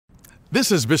This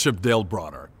is Bishop Dale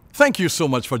Bronner. Thank you so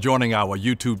much for joining our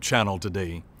YouTube channel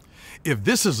today. If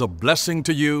this is a blessing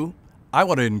to you, I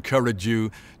want to encourage you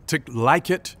to like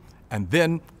it and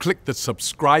then click the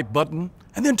subscribe button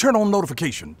and then turn on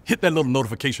notification. Hit that little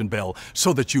notification bell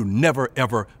so that you never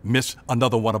ever miss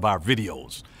another one of our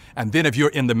videos. And then if you're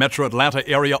in the Metro Atlanta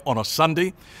area on a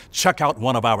Sunday, check out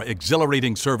one of our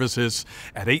exhilarating services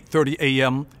at 8:30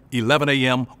 a.m., 11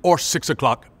 a.m., or 6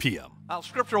 o'clock p.m. Our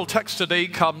scriptural text today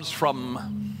comes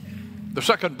from the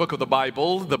second book of the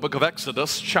Bible, the book of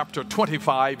Exodus, chapter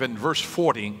 25 and verse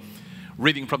 40,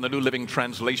 reading from the New Living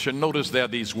Translation. Notice there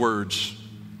these words: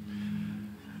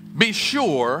 "Be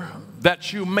sure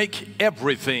that you make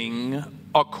everything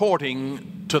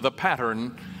according to the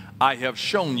pattern I have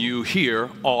shown you here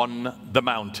on the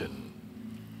mountain."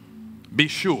 Be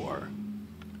sure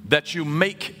that you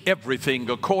make everything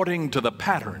according to the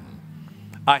pattern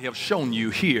I have shown you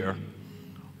here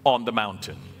on the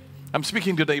mountain. I'm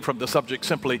speaking today from the subject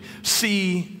simply,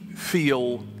 see,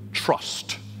 feel,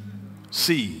 trust.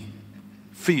 See,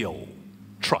 feel,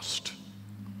 trust.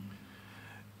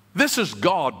 This is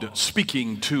God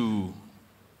speaking to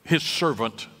his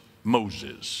servant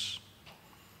Moses.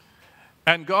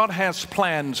 And God has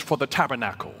plans for the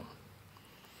tabernacle.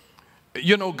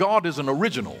 You know, God is an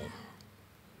original.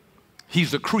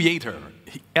 He's the creator,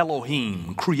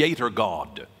 Elohim, creator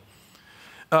God.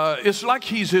 It's like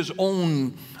he's his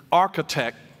own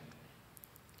architect.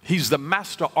 He's the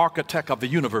master architect of the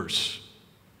universe.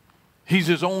 He's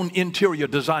his own interior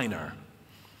designer.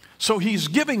 So he's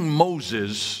giving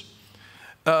Moses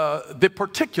the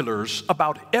particulars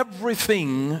about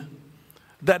everything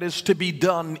that is to be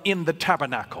done in the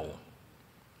tabernacle.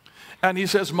 And he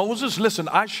says, Moses, listen,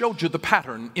 I showed you the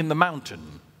pattern in the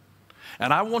mountain,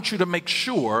 and I want you to make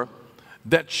sure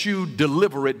that you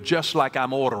deliver it just like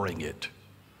I'm ordering it.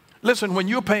 Listen, when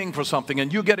you're paying for something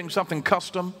and you're getting something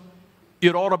custom,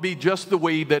 it ought to be just the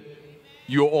way that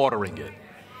you're ordering it.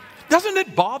 Doesn't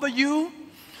it bother you?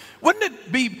 Wouldn't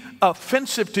it be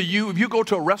offensive to you if you go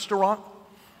to a restaurant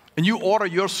and you order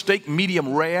your steak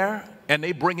medium rare and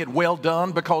they bring it well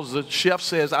done because the chef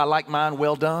says, I like mine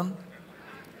well done?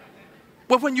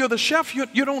 Well, when you're the chef, you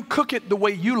don't cook it the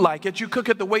way you like it. You cook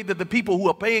it the way that the people who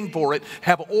are paying for it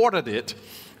have ordered it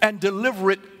and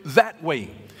deliver it that way.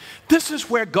 This is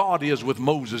where God is with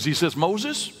Moses. He says,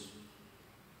 Moses,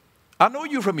 I know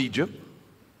you're from Egypt,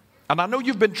 and I know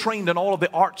you've been trained in all of the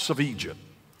arts of Egypt,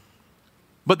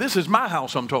 but this is my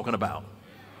house I'm talking about.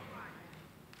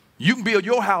 You can build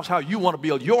your house how you want to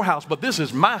build your house, but this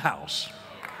is my house.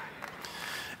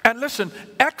 And listen,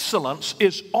 excellence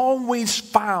is always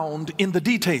found in the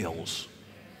details.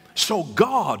 So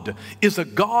God is a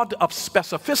God of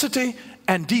specificity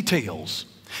and details.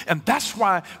 And that's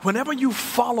why whenever you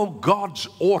follow God's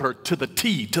order to the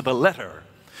T, to the letter,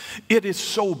 it is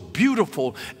so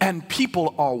beautiful, and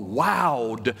people are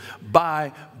wowed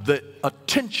by the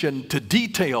attention to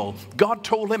detail. God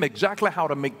told him exactly how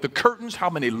to make the curtains, how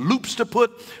many loops to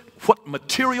put, what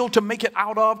material to make it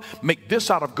out of. Make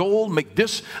this out of gold, make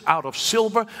this out of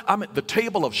silver. I'm at the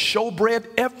table of showbread.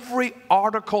 Every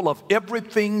article of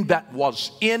everything that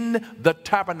was in the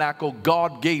tabernacle,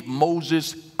 God gave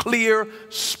Moses clear,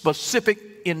 specific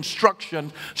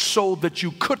instruction so that you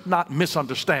could not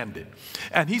misunderstand it.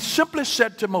 And he simply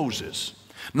said to Moses,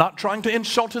 not trying to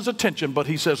insult his attention, but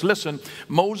he says, listen,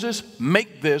 Moses,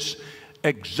 make this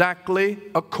exactly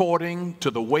according to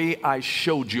the way I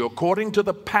showed you, according to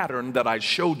the pattern that I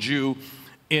showed you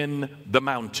in the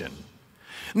mountain.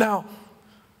 Now,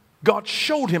 God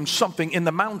showed him something in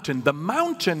the mountain. The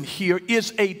mountain here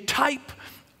is a type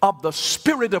of the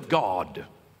Spirit of God.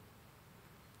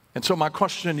 And so my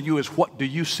question to you is, what do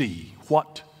you see?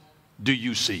 What do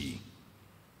you see?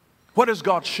 What has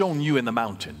God shown you in the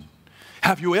mountain?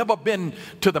 Have you ever been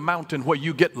to the mountain where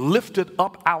you get lifted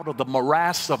up out of the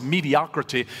morass of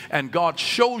mediocrity and God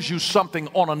shows you something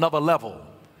on another level?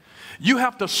 You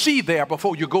have to see there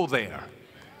before you go there.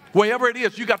 Wherever it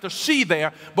is, you got to see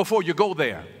there before you go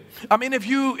there. I mean, if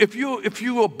you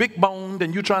are big boned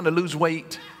and you're trying to lose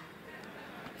weight,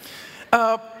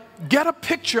 get a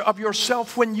picture of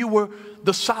yourself when you were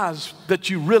the size that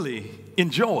you really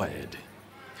enjoyed.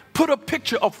 Put a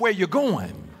picture of where you're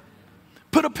going.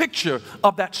 Put a picture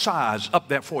of that size up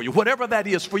there for you, whatever that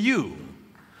is for you.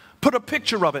 Put a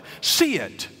picture of it. See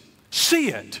it. See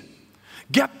it.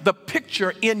 Get the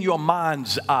picture in your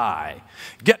mind's eye.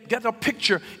 Get a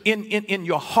picture in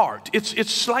your heart.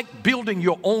 It's like building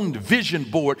your own vision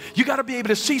board. You got to be able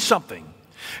to see something.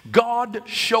 God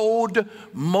showed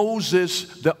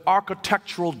Moses the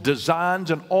architectural designs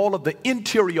and all of the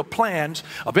interior plans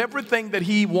of everything that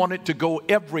he wanted to go,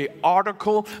 every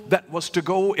article that was to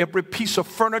go, every piece of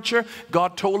furniture.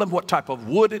 God told him what type of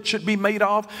wood it should be made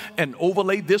of and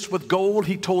overlay this with gold.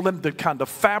 He told him the kind of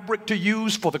fabric to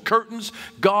use for the curtains.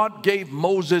 God gave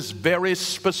Moses very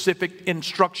specific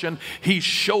instruction. He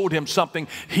showed him something.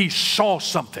 He saw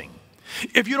something.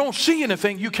 If you don't see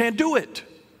anything, you can't do it.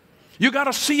 You got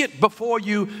to see it before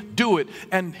you do it.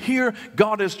 And here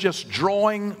God is just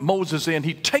drawing Moses in.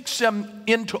 He takes him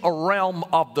into a realm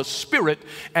of the spirit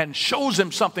and shows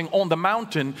him something on the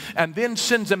mountain and then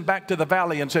sends him back to the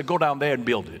valley and said, go down there and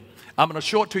build it. I'm going to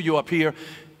show it to you up here.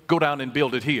 Go down and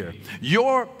build it here.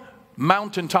 Your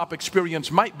mountaintop experience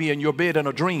might be in your bed in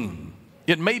a dream.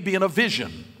 It may be in a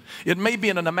vision. It may be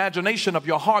in an imagination of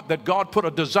your heart that God put a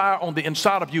desire on the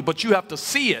inside of you, but you have to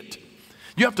see it.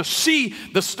 You have to see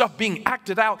the stuff being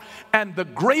acted out, and the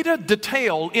greater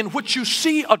detail in which you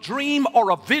see a dream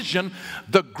or a vision,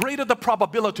 the greater the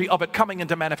probability of it coming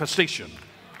into manifestation.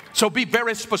 So be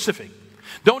very specific.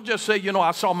 Don't just say, you know,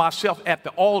 I saw myself at the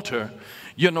altar,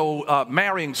 you know,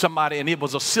 marrying somebody and it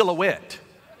was a silhouette.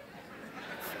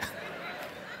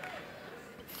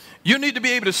 You need to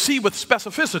be able to see with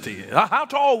specificity. How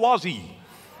tall was he?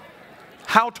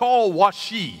 How tall was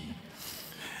she?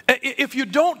 If you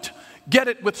don't get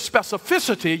it with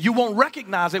specificity, you won't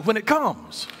recognize it when it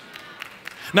comes.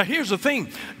 Now here's the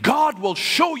thing. God will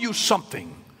show you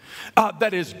something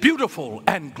that is beautiful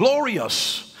and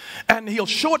glorious, and he'll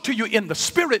show it to you in the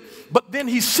spirit, but then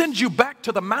he sends you back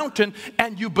to the mountain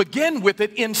and you begin with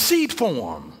it in seed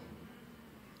form.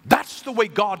 That's the way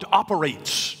God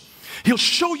operates. He'll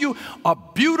show you a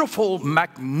beautiful,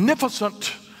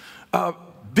 magnificent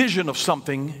vision of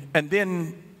something, and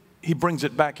then he brings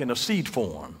it back in a seed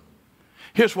form.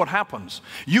 Here's what happens.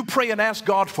 You pray and ask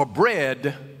God for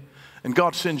bread, and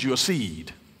God sends you a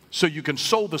seed. So you can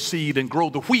sow the seed and grow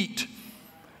the wheat,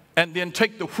 and then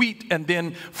take the wheat, and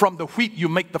then from the wheat you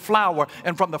make the flour,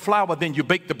 and from the flour then you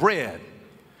bake the bread.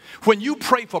 When you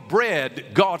pray for bread,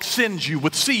 God sends you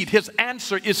with seed. His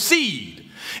answer is seed.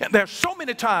 And there are so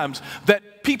many times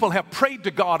that people have prayed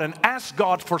to God and asked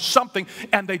God for something,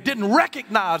 and they didn't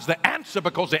recognize the answer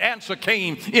because the answer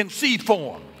came in seed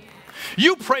form.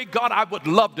 You pray, God, I would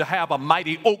love to have a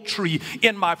mighty oak tree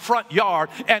in my front yard,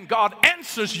 and God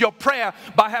answers your prayer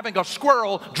by having a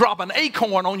squirrel drop an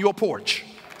acorn on your porch.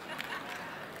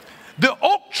 The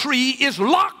oak tree is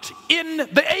locked in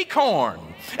the acorn,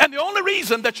 and the only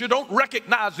reason that you don't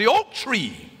recognize the oak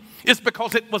tree is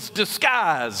because it was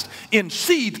disguised in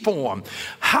seed form.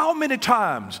 How many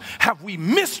times have we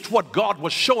missed what God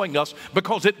was showing us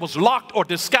because it was locked or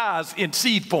disguised in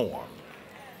seed form?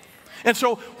 And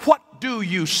so what do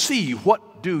you see?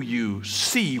 What do you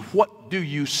see? What do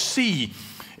you see?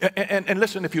 And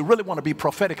listen, if you really want to be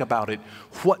prophetic about it,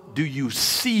 what do you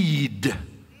seed?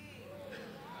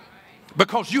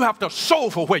 Because you have to sow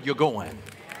for where you're going.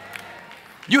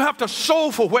 You have to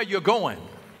sow for where you're going.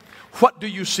 What do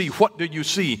you see? What do you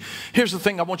see? Here's the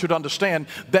thing I want you to understand,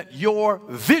 that your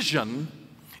vision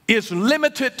is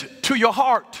limited to your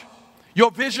heart.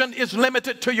 Your vision is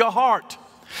limited to your heart.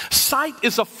 Sight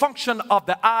is a function of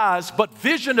the eyes, but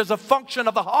vision is a function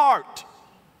of the heart.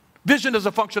 Vision is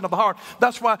a function of the heart.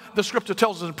 That's why the scripture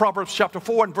tells us in Proverbs chapter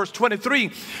 4 and verse 23,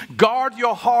 guard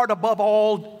your heart above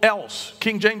all else.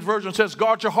 King James Version says,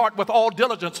 guard your heart with all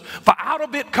diligence, for out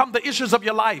of it come the issues of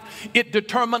your life. It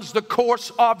determines the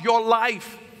course of your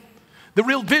life. The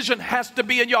real vision has to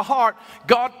be in your heart.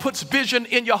 God puts vision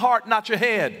in your heart, not your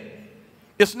head.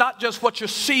 It's not just what you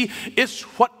see, it's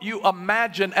what you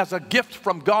imagine as a gift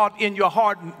from God in your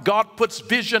heart. God puts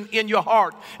vision in your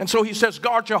heart. And so he says,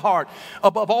 guard your heart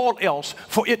above all else,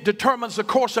 for it determines the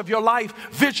course of your life.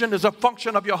 Vision is a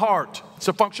function of your heart. It's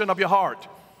a function of your heart.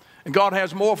 And God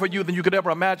has more for you than you could ever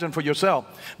imagine for yourself.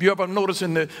 If you ever notice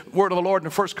in the word of the Lord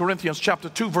in 1 Corinthians chapter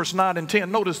 2, verse 9 and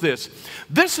 10, notice this.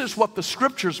 This is what the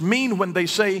scriptures mean when they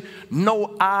say,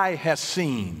 no eye has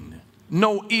seen,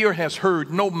 no ear has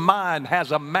heard, no mind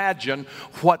has imagined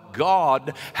what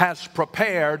God has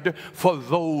prepared for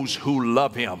those who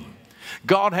love him.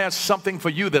 God has something for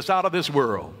you that's out of this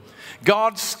world.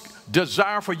 God's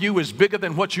desire for you is bigger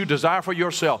than what you desire for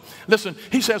yourself. Listen,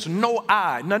 he says no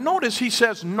eye. Now notice he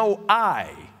says no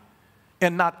eye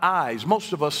and not eyes.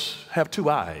 Most of us have two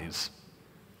eyes.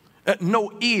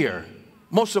 No ear.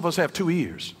 Most of us have two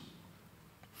ears.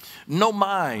 No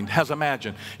mind has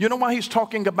imagined. You know why he's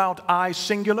talking about eye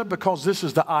singular? Because this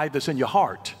is the eye that's in your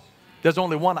heart. There's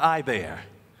only one eye there.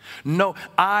 No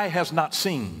eye has not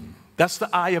seen. That's the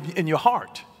eye in your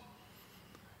heart.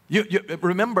 You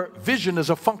remember, vision is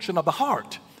a function of the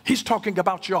heart. He's talking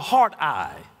about your heart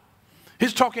eye.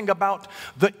 He's talking about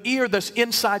the ear that's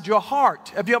inside your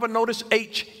heart. Have you ever noticed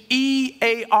H-E-A-R-T?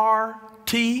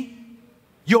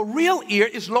 Your real ear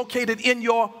is located in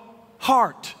your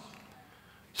heart.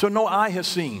 So no eye has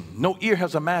seen, no ear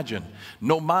has imagined,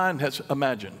 no mind has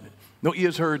imagined, no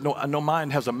ears heard, no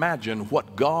mind has imagined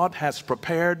what God has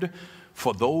prepared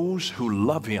for those who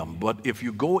love him. But if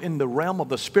you go in the realm of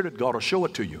the Spirit, God will show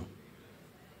it to you.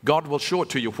 God will show it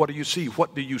to you. What do you see?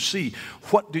 What do you see?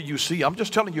 What do you see? I'm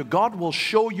just telling you, God will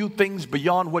show you things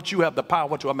beyond what you have the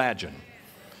power to imagine.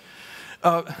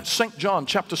 St. John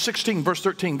chapter 16 verse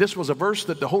 13. This was a verse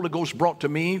that the Holy Ghost brought to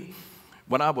me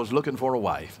when I was looking for a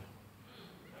wife.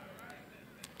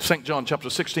 St. John chapter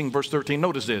 16 verse 13.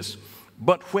 Notice this.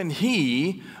 But when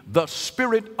he, the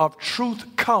Spirit of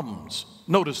truth, comes,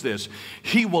 notice this,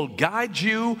 he will guide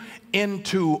you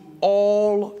into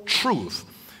all truth.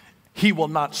 He will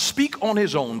not speak on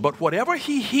his own, but whatever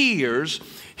he hears,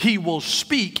 he will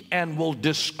speak and will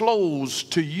disclose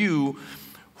to you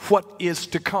what is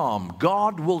to come.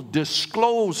 God will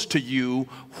disclose to you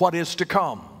what is to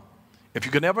come. If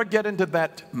you can ever get into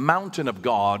that mountain of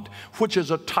God, which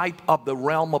is a type of the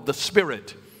realm of the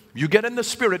Spirit, you get in the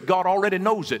Spirit, God already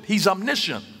knows it. He's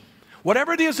omniscient.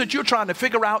 Whatever it is that you're trying to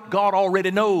figure out, God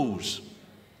already knows.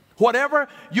 Whatever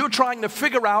you're trying to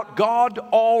figure out, God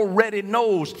already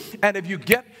knows. And if you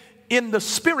get in the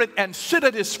Spirit and sit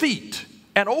at his feet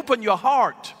and open your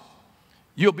heart,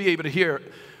 you'll be able to hear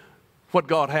what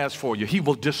God has for you. He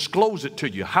will disclose it to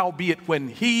you. Howbeit, when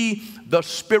he, the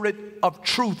Spirit of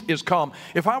truth, is come.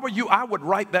 If I were you, I would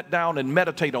write that down and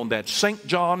meditate on that. St.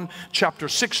 John chapter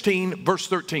 16 verse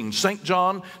 13. St.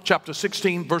 John chapter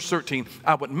 16 verse 13.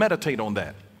 I would meditate on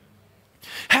that.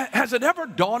 Has it ever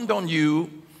dawned on you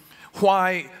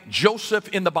why Joseph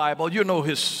in the Bible, you know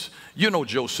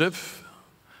Joseph,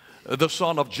 the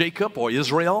son of Jacob or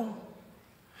Israel?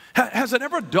 Has it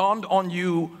ever dawned on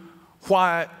you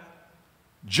why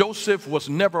Joseph was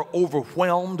never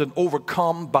overwhelmed and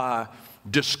overcome by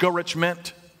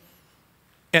discouragement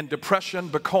and depression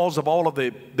because of all of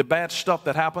the bad stuff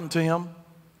that happened to him?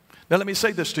 Now let me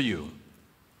say this to you.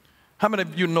 How many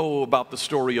of you know about the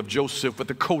story of Joseph with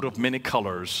the coat of many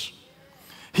colors?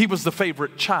 He was the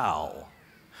favorite child.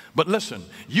 But listen,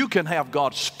 you can have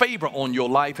God's favor on your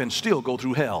life and still go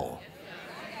through hell.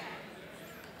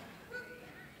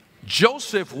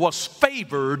 Joseph was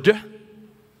favored,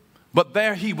 but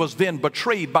there he was then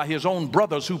betrayed by his own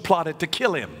brothers who plotted to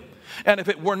kill him. And if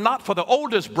it were not for the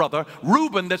oldest brother,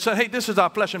 Reuben, that said, hey, this is our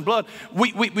flesh and blood,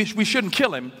 we shouldn't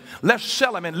kill him. Let's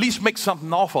sell him and at least make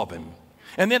something off of him.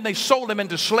 And then they sold him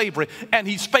into slavery, and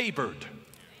he's favored.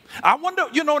 I wonder,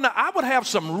 now I would have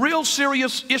some real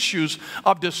serious issues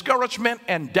of discouragement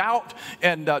and doubt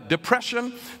and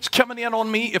depression coming in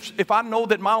on me if I know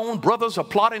that my own brothers are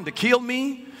plotting to kill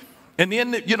me. And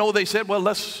then, they said, well,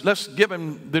 let's give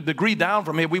him the degree down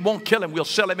from here. We won't kill him. We'll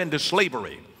sell him into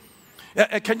slavery.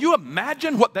 Can you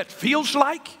imagine what that feels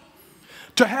like?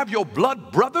 To have your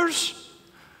blood brothers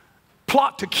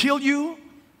plot to kill you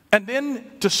and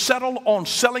then to settle on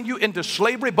selling you into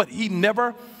slavery, but he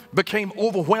never became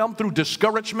overwhelmed through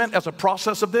discouragement as a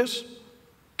process of this?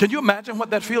 Can you imagine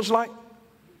what that feels like?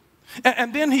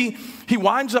 And then he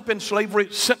winds up in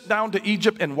slavery, sent down to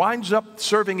Egypt, and winds up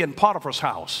serving in Potiphar's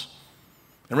house.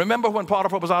 And remember when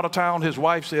Potiphar was out of town, his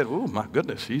wife said, oh my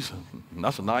goodness,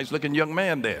 that's a nice looking young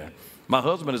man there. My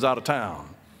husband is out of town.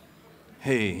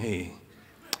 Hey.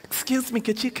 Excuse me,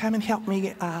 could you come and help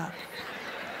me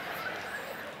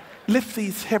lift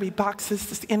these heavy boxes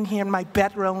that's in here in my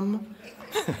bedroom?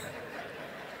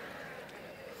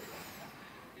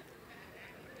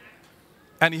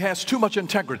 And he has too much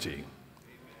integrity.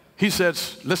 He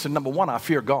says, listen, number one, I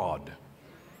fear God.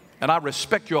 And I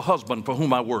respect your husband for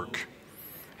whom I work.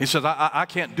 He says, I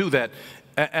can't do that.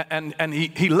 And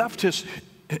he left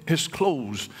his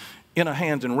clothes in her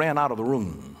hands and ran out of the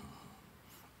room.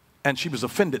 And she was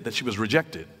offended that she was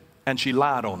rejected. And she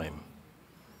lied on him.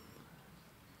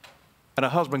 And her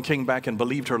husband came back and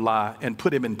believed her lie and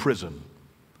put him in prison.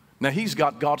 Now he's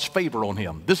got God's favor on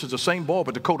him. This is the same boy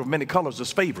with the coat of many colors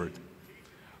that's favored.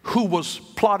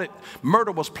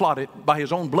 Murder was plotted by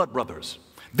his own blood brothers.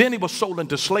 Then he was sold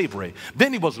into slavery.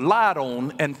 Then he was lied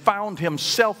on and found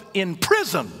himself in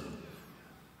prison.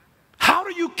 How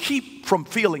do you keep from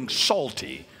feeling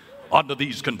salty under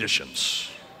these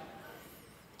conditions?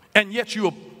 And yet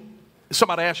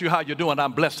somebody asks you how you're doing,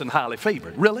 I'm blessed and highly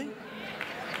favored. Really?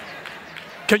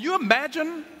 Can you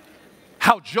imagine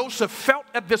how Joseph felt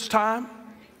at this time?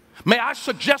 May I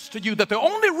suggest to you that the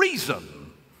only reason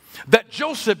that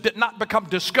Joseph did not become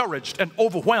discouraged and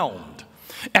overwhelmed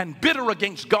and bitter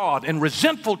against God and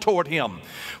resentful toward him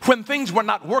when things were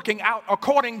not working out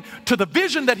according to the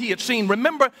vision that he had seen.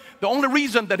 Remember, the only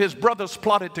reason that his brothers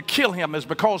plotted to kill him is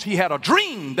because he had a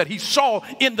dream that he saw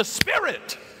in the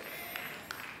spirit.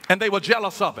 And they were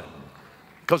jealous of it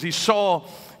because he saw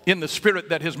in the spirit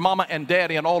that his mama and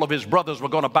daddy and all of his brothers were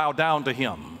going to bow down to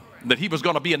him, that he was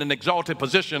going to be in an exalted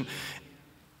position.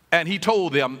 And he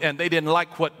told them, and they didn't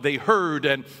like what they heard,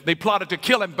 and they plotted to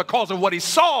kill him because of what he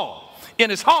saw in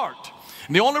his heart.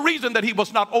 And the only reason that he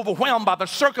was not overwhelmed by the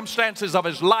circumstances of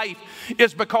his life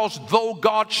is because though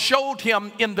God showed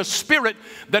him in the spirit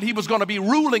that he was going to be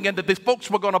ruling and that these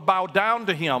folks were going to bow down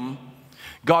to him,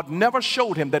 God never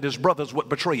showed him that his brothers would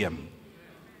betray him.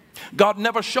 God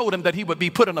never showed him that he would be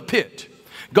put in a pit.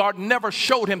 God never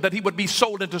showed him that he would be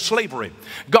sold into slavery.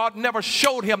 God never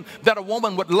showed him that a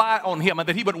woman would lie on him and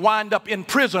that he would wind up in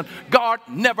prison. God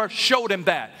never showed him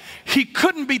that. He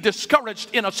couldn't be discouraged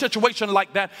in a situation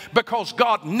like that because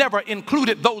God never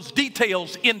included those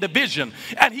details in the vision.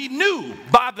 And he knew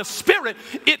by the Spirit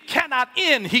it cannot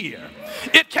end here.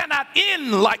 It cannot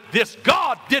end like this.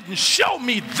 God didn't show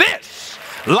me this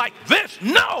like this.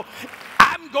 No.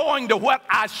 I'm going to what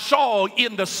I saw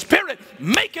in the spirit.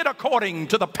 Make it according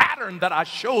to the pattern that I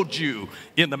showed you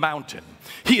in the mountain.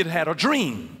 He had had a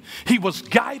dream. He was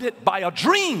guided by a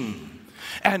dream.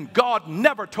 And God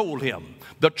never told him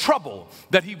the trouble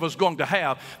that he was going to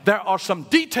have. There are some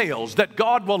details that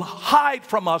God will hide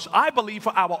from us, I believe,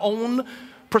 for our own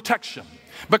protection.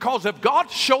 Because if God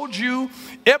showed you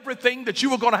everything that you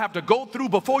were going to have to go through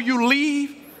before you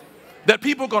leave, that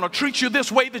people are going to treat you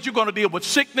this way, that you're going to deal with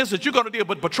sickness, that you're going to deal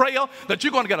with betrayal, that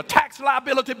you're going to get a tax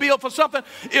liability bill for something.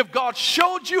 If God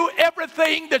showed you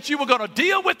everything that you were going to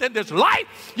deal with in this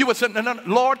life, you would say, no,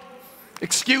 Lord,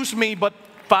 excuse me, but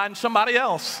find somebody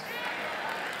else.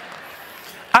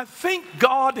 I think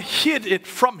God hid it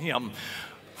from him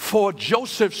for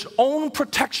Joseph's own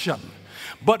protection.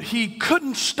 But he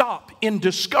couldn't stop in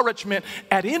discouragement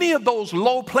at any of those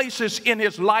low places in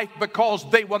his life because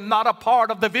they were not a part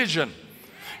of the vision.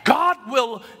 God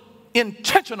will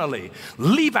intentionally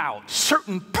leave out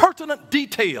certain pertinent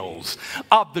details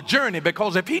of the journey,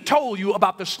 because if he told you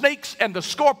about the snakes and the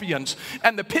scorpions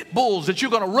and the pit bulls that you're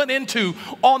going to run into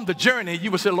on the journey, you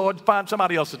would say, Lord, find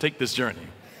somebody else to take this journey.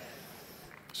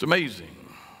 It's amazing.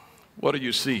 What do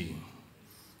you see?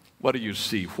 What do you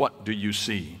see? What do you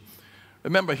see?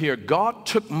 Remember here, God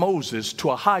took Moses to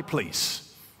a high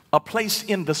place, a place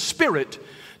in the spirit,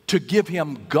 to give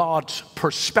him God's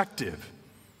perspective.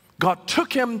 God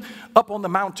took him up on the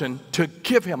mountain to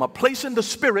give him a place in the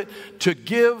spirit to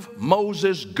give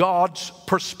Moses God's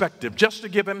perspective, just to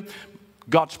give him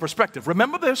God's perspective.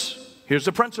 Remember this, here's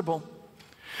the principle.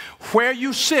 Where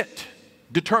you sit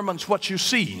determines what you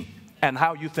see and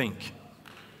how you think.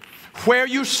 Where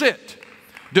you sit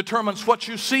determines what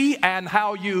you see and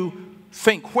how you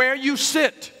think. Where you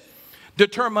sit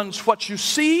determines what you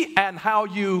see and how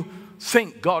you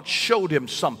think. God showed him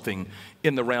something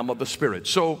in the realm of the spirit.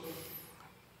 So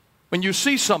when you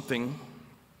see something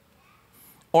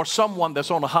or someone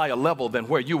that's on a higher level than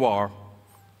where you are,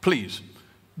 please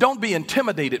don't be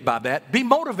intimidated by that. Be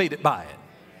motivated by it.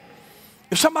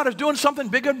 If somebody's doing something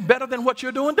bigger, better than what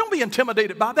you're doing, don't be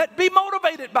intimidated by that. Be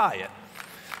motivated by it.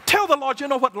 Tell the Lord, you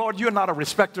know what, Lord, you're not a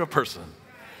respecter of person.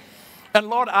 And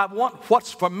Lord, I want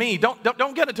what's for me. Don't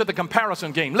get into the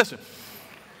comparison game. Listen,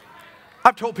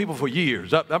 I've told people for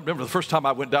years. I remember the first time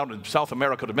I went down to South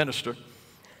America to minister.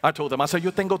 I told them, I said,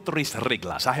 yo tengo tres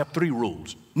reglas. I have 3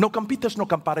 rules. No compites, no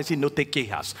compares, y no te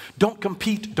quejas. Don't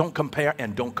compete, don't compare,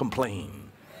 and don't complain.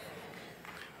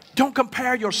 Don't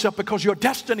compare yourself because your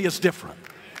destiny is different.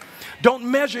 Don't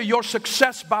measure your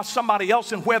success by somebody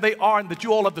else and where they are and that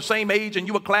you all are the same age and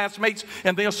you were classmates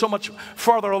and they're so much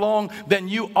further along than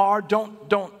you are.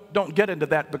 Don't get into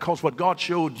that, because what God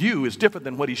showed you is different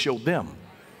than what he showed them.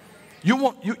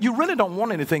 You really don't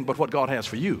want anything but what God has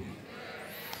for you.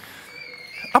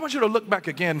 I want you to look back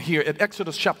again here at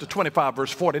Exodus chapter 25,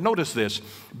 verse 40. Notice this.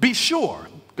 Be sure.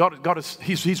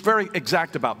 He's very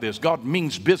exact about this. God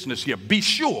means business here. Be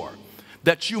sure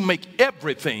that you make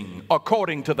everything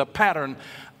according to the pattern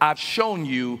I've shown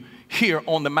you here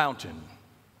on the mountain.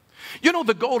 You know,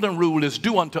 the golden rule is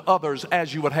do unto others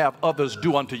as you would have others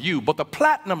do unto you. But the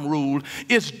platinum rule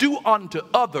is do unto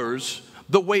others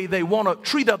the way they want to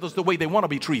treat others, the way they want to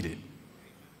be treated.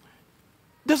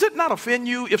 Does it not offend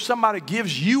you if somebody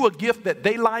gives you a gift that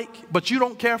they like, but you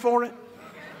don't care for it?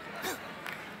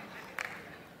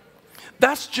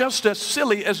 That's just as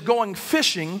silly as going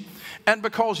fishing, and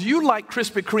because you like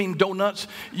Krispy Kreme donuts,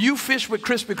 you fish with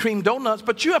Krispy Kreme donuts,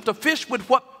 but you have to fish with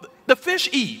what the fish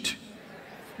eat,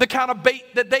 the kind of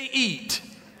bait that they eat.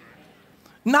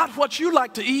 not what you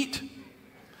like to eat.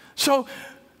 So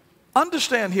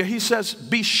understand here, he says,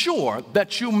 be sure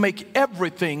that you make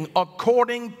everything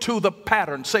according to the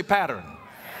pattern. Say pattern.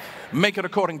 Make it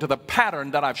according to the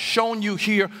pattern that I've shown you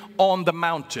here on the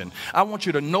mountain. I want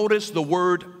you to notice the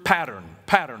word pattern,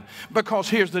 pattern, because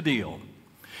here's the deal.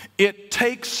 It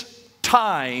takes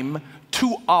time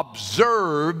to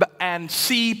observe and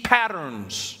see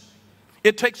patterns.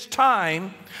 It takes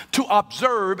time to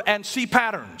observe and see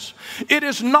patterns. It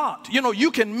is not,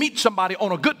 you can meet somebody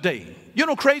on a good day.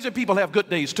 Crazy people have good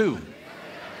days too.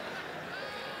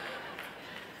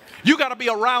 You got to be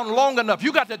around long enough.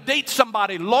 You got to date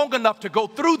somebody long enough to go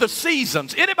through the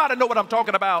seasons. Anybody know what I'm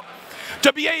talking about?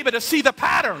 To be able to see the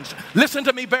patterns. Listen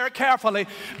to me very carefully.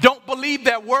 Don't believe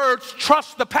their words.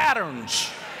 Trust the patterns.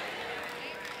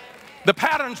 The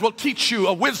patterns will teach you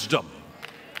a wisdom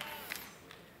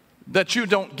that you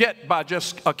don't get by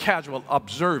just a casual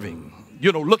observing.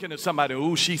 Looking at somebody,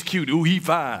 ooh, she's cute, ooh, he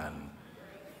fine.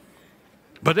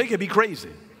 But they can be crazy.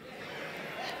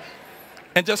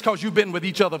 And just because you've been with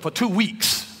each other for 2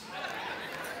 weeks.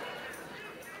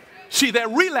 See, their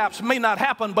relapse may not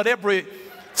happen but every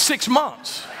 6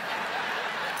 months.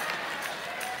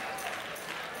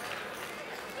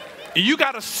 You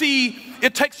got to see,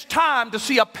 it takes time to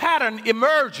see a pattern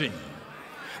emerging.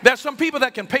 There's some people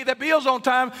that can pay their bills on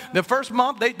time. The first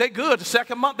month, they good. The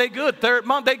second month, they good. Third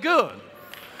month, they good.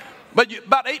 But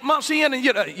about 8 months in,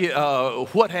 and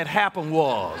what had happened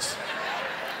was.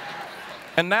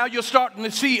 And now you're starting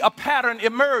to see a pattern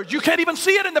emerge. You can't even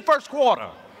see it in the first quarter.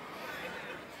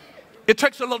 It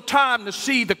takes a little time to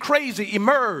see the crazy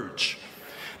emerge.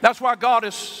 That's why God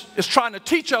is trying to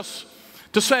teach us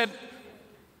to say,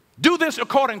 do this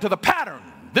according to the pattern.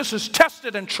 This is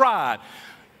tested and tried.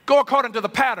 Go according to the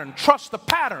pattern. Trust the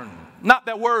pattern. Not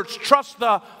their words. Trust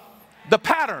the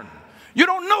pattern. You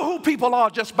don't know who people are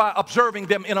just by observing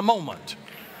them in a moment.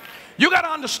 You got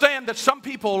to understand that some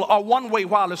people are one way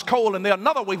while it's cold and they're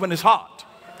another way when it's hot.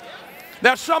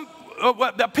 There's some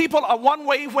that people are one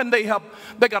way when they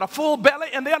got a full belly,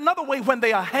 and they're another way when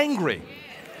they are hangry.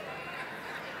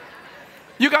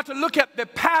 You got to look at the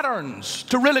patterns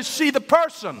to really see the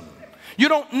person. You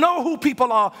don't know who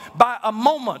people are by a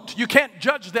moment. You can't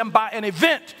judge them by an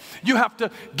event. You have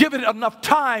to give it enough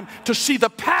time to see the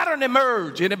pattern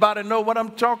emerge. Anybody know what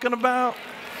I'm talking about?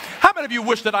 How many of you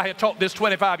wish that I had taught this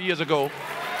 25 years ago?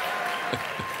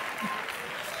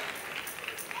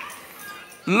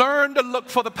 Learn to look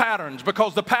for the patterns,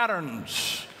 because the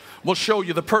patterns will show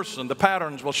you the person. The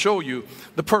patterns will show you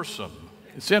the person.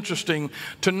 It's interesting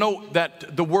to note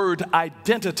that the word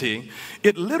identity,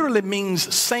 it literally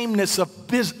means sameness of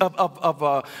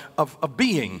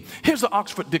being. Here's the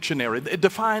Oxford Dictionary. It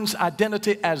defines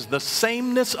identity as the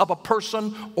sameness of a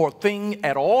person or thing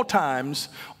at all times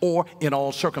or in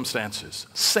all circumstances.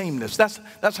 Sameness.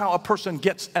 That's how a person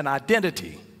gets an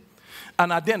identity.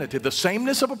 An identity, the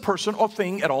sameness of a person or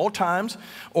thing at all times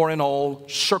or in all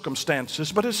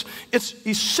circumstances. But it's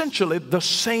essentially the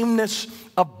sameness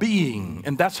of being,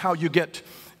 and that's how you get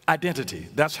identity.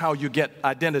 That's how you get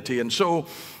identity. And so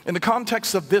in the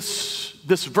context of this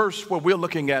verse where we're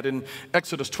looking at in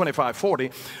Exodus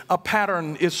 25:40, a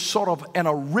pattern is sort of an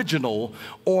original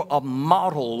or a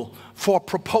model for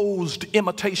proposed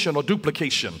imitation or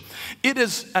duplication. It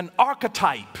is an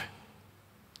archetype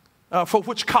for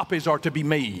which copies are to be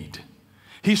made.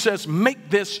 He says, make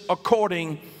this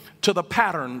according to the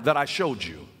pattern that I showed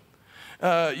you.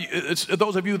 It's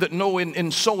those of you that know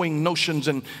in sewing notions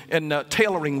and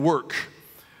tailoring work,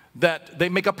 that they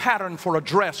make a pattern for a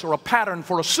dress or a pattern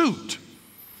for a suit.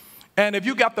 And if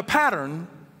you got the pattern,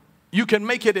 you can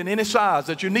make it in any size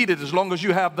that you need it, as long as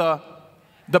you have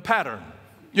the pattern.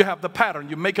 You have the pattern.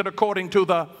 You make it according to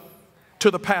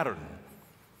the pattern.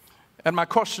 And my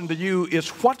question to you is,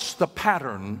 what's the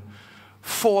pattern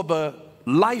for the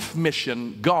life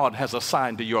mission God has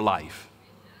assigned to your life?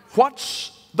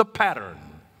 What's the pattern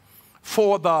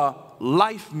for the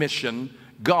life mission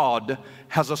God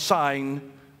has assigned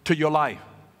to your life?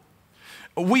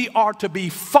 We are to be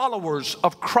followers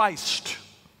of Christ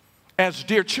as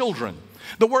dear children.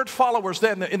 The word followers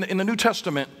there in the New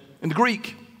Testament, in the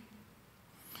Greek,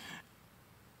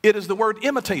 it is the word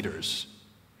imitators.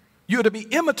 You're to be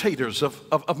imitators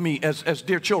of me as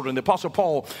dear children. The Apostle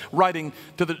Paul, writing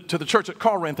to the church at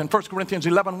Corinth in 1 Corinthians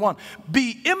 11:1,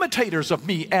 be imitators of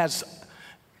me as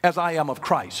I am of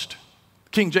Christ.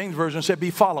 King James Version said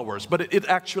be followers, but it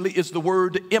actually is the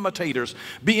word imitators.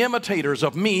 Be imitators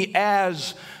of me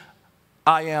as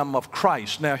I am of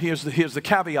Christ. Now here's the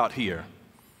caveat here.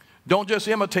 Don't just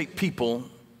imitate people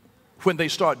when they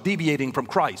start deviating from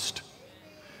Christ.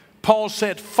 Paul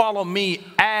said, follow me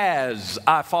as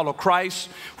I follow Christ,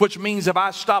 which means if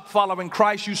I stop following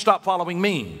Christ, you stop following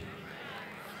me.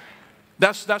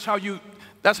 That's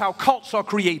how cults are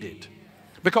created,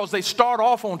 because they start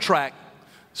off on track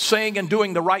saying and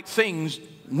doing the right things,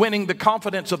 winning the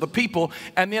confidence of the people,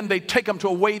 and then they take them to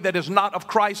a way that is not of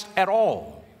Christ at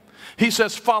all. He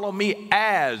says, follow me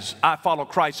as I follow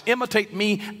Christ. Imitate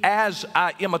me as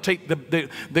I imitate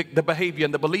the behavior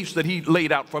and the beliefs that he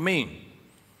laid out for me.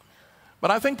 But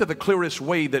I think that the clearest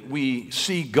way that we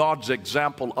see God's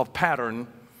example of pattern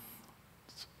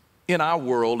in our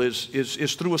world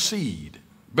is through a seed,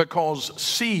 because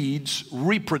seeds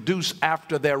reproduce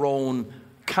after their own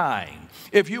kind.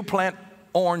 If you plant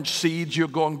orange seeds, you're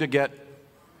going to get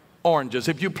oranges.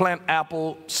 If you plant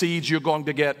apple seeds, you're going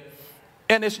to get,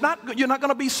 and you're not going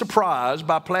to be surprised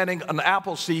by planting an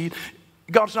apple seed.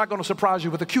 God's not going to surprise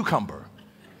you with a cucumber.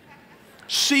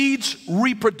 Seeds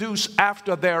reproduce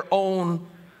after their own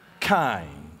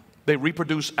kind. They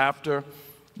reproduce after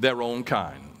their own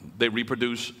kind. They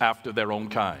reproduce after their own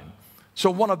kind.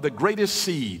 So one of the greatest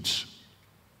seeds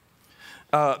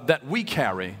that we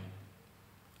carry,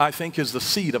 I think, is the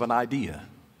seed of an idea.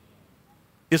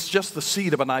 It's just the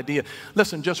seed of an idea.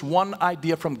 Listen, just one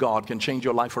idea from God can change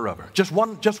your life forever. Just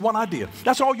one idea.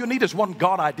 That's all you need, is one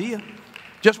God idea.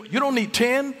 You don't need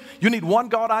 10, you need one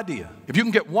God idea. If you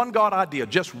can get one God idea,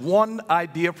 just one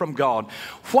idea from God.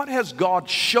 What has God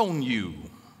shown you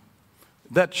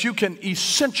that you can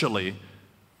essentially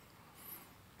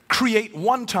create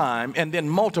one time and then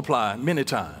multiply many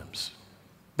times?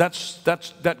 That's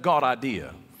that God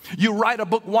idea. You write a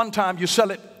book one time, you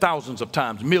sell it thousands of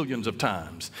times, millions of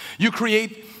times. You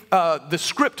create the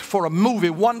script for a movie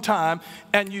one time,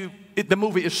 and the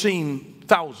movie is seen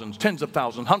thousands, tens of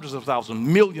thousands, hundreds of thousands,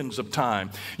 millions of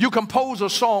times. You compose a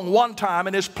song one time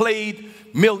and it's played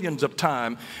millions of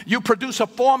times. You produce a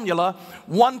formula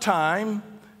one time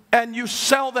and you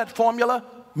sell that formula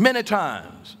many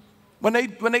times. When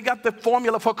they got the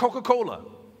formula for Coca-Cola,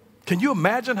 can you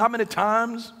imagine how many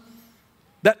times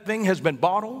that thing has been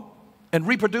bottled and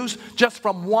reproduced just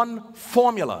from one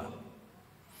formula?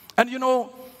 And you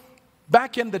know,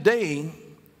 back in the day,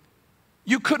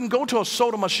 you couldn't go to a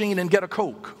soda machine and get a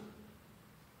Coke.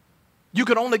 You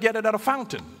could only get it at a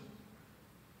fountain.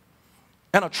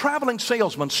 And a traveling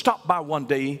salesman stopped by one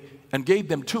day and gave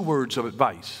them 2 words of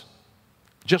advice.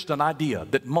 Just an idea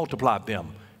that multiplied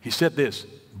them. He said this: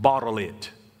 bottle it.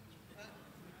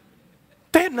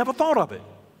 They had never thought of it.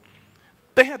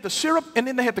 They had the syrup and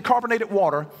then they had the carbonated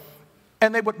water,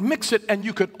 and they would mix it, and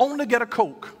you could only get a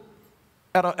Coke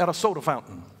at a soda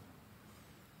fountain.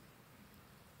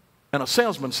 And a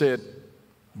salesman said,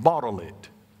 bottle it,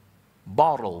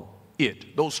 bottle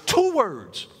it. Those 2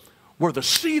 words were the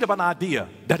seed of an idea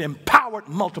that empowered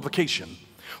multiplication.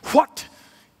 What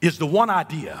is the one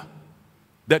idea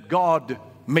that God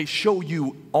may show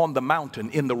you on the mountain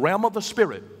in the realm of the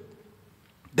Spirit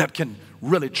that can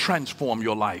really transform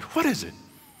your life? What is it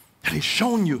that He's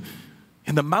shown you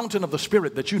in the mountain of the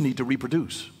Spirit that you need to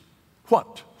reproduce?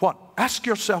 What? Ask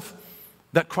yourself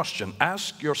that question.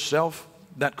 Ask yourself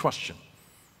that question.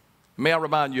 May I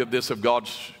remind you of this, of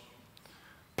God's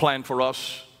plan for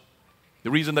us.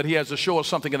 The reason that He has to show us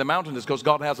something in the mountain is because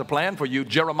God has a plan for you.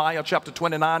 Jeremiah chapter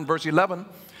 29 verse 11.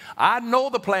 I know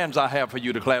the plans I have for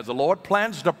you, declares the Lord.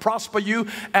 Plans to prosper you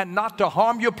and not to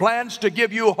harm you. Plans to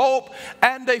give you hope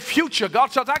and a future.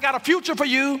 God says, I got a future for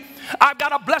you. I've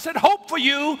got a blessed hope for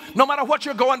you. No matter what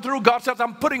you're going through, God says,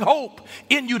 I'm putting hope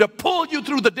in you to pull you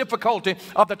through the difficulty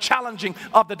of the challenging,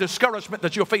 of the discouragement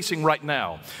that you're facing right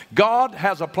now. God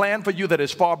has a plan for you that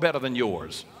is far better than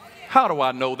yours. How do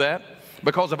I know that?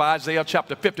 Because of Isaiah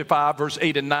chapter 55 verse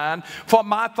 8 and 9. For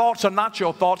my thoughts are not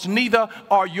your thoughts, neither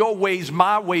are your ways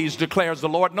my ways, declares the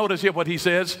Lord. Notice here what He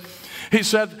says. He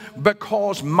said,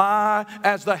 because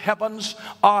as the heavens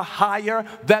are higher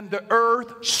than the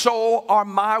earth, so are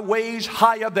my ways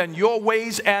higher than your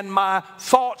ways, and my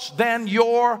thoughts than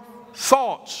your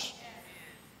thoughts.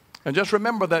 And just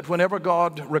remember that whenever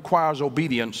God requires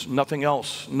obedience, nothing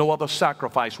else, no other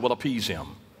sacrifice will appease Him.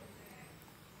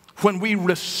 When we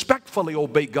respectfully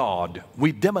obey God,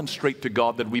 we demonstrate to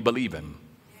God that we believe Him,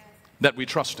 that we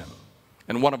trust Him.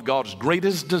 And one of God's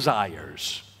greatest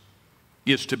desires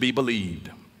is to be believed.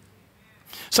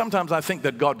 Sometimes I think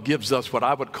that God gives us what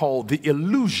I would call the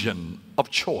illusion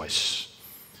of choice,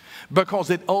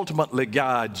 because it ultimately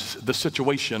guides the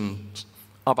situations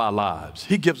of our lives.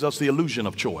 He gives us the illusion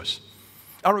of choice.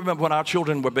 I remember when our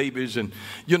children were babies, and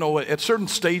you know, at certain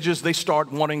stages they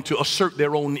start wanting to assert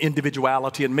their own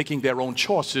individuality and making their own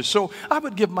choices. So I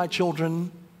would give my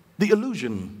children the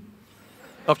illusion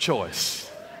of choice.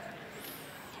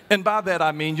 And by that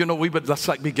I mean, we would, just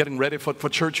like be getting ready for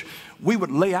church, we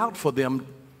would lay out for them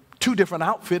 2 different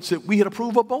outfits that we had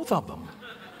approved of both of them.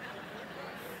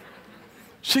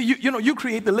 See, you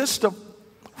create the list of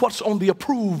what's on the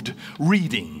approved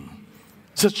reading.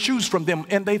 Says choose from them,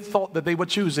 and they thought that they were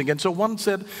choosing. And so one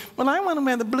said, well, I want to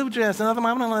wear the blue dress, another one,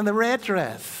 I want to wear the red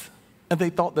dress. And they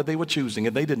thought that they were choosing,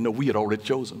 and they didn't know we had already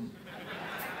chosen.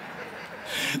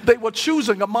 They were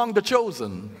choosing among the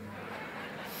chosen.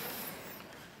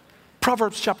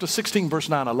 Proverbs chapter 16, verse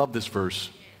 9, I love this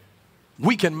verse.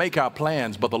 We can make our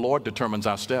plans, but the Lord determines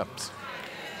our steps.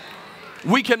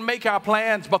 We can make our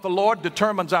plans, but the Lord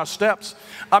determines our steps.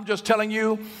 I'm just telling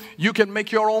you, you can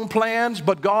make your own plans,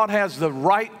 but God has the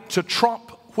right to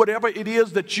trump whatever it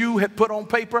is that you had put on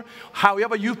paper,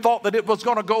 however you thought that it was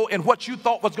going to go and what you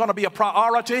thought was going to be a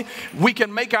priority. We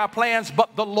can make our plans,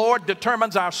 but the Lord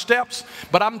determines our steps.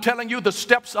 But I'm telling you, the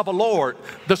steps of a Lord,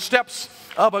 the steps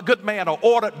of a good man are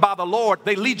ordered by the Lord.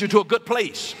 They lead you to a good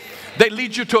place. They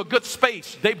lead you to a good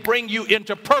space. They bring you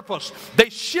into purpose. They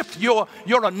shift your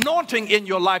anointing in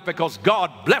your life because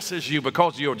God blesses you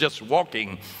because you're just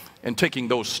walking and taking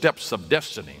those steps of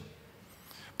destiny.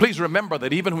 Please remember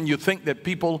that even when you think that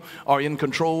people are in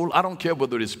control, I don't care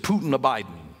whether it's Putin or Biden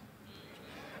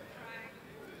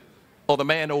or the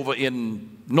man over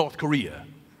in North Korea.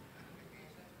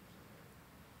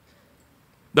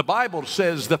 The Bible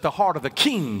says that the heart of the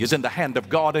king is in the hand of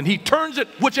God, and he turns it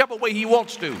whichever way he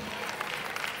wants to.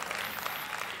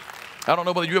 I don't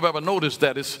know whether you've ever noticed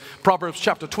that. It's Proverbs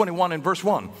chapter 21 and verse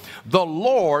 1. The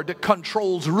Lord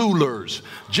controls rulers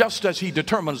just as he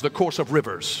determines the course of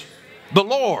rivers. The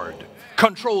Lord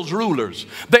controls rulers.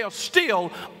 They are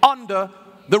still under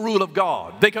the rule of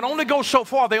God. They can only go so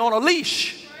far. They're on a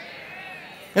leash.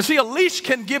 And see, a leash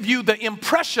can give you the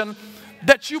impression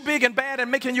that you big and bad and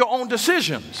making your own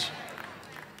decisions.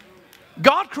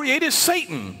 God created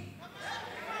Satan.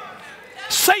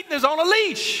 Satan is on a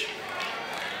leash.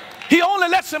 He only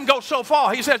lets him go so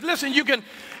far. He says, listen, you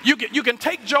can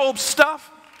take Job's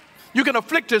stuff. You can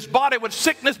afflict his body with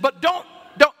sickness, but don't.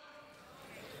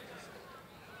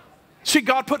 See,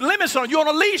 God put limits on you. You're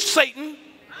on a leash, Satan.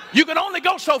 You can only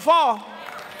go so far.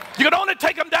 You can only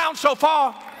take them down so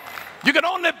far. You can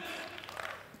only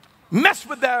mess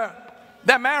with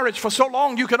their marriage for so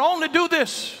long. You can only do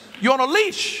this. You're on a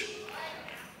leash.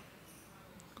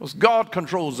 Because God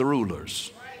controls the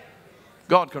rulers.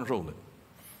 God controls it.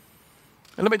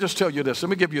 And let me just tell you this. Let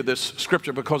me give you this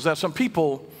scripture because there's some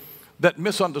people that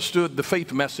misunderstood the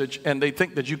faith message and they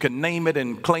think that you can name it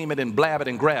and claim it and blab it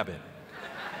and grab it.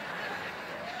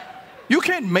 You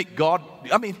can't make God.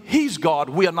 I mean, he's God.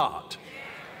 We are not.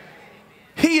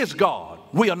 He is God.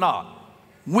 We are not.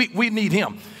 We need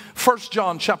him. 1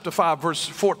 John chapter 5 verse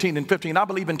 14 and 15. I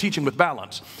believe in teaching with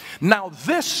balance. Now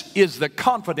this is the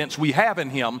confidence we have in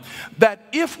him, that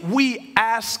if we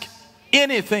ask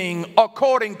anything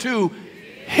according to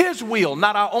his will,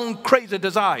 not our own crazy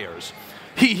desires,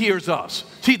 he hears us.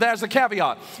 See, there's the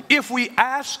caveat. If we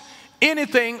ask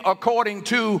anything according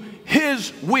to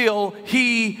his will,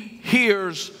 he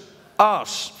hears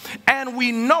us. And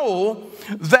we know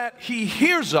that he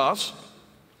hears us.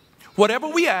 Whatever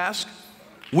we ask,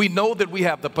 we know that we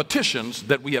have the petitions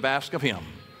that we have asked of him.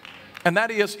 And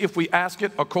that is if we ask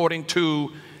it according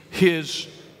to his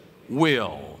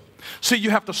will. See, you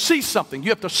have to see something. You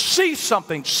have to see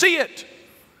something. See it.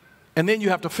 And then you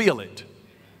have to feel it.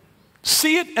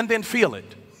 See it and then feel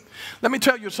it. Let me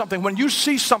tell you something. When you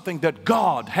see something that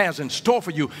God has in store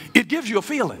for you, it gives you a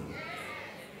feeling.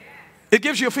 It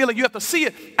gives you a feeling. You have to see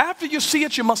it. After you see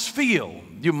it, you must feel.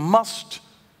 You must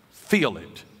feel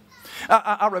it.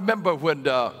 I remember when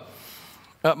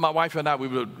my wife and I, we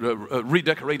were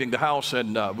redecorating the house,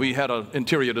 and we had an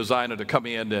interior designer to come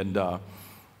in, and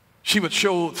she would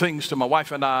show things to my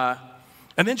wife and I,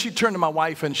 and then she turned to my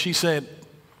wife and she said,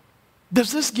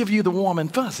 "Does this give you the warm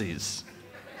and fuzzies?"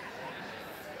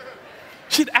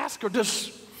 She'd ask her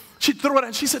this, she'd throw it out,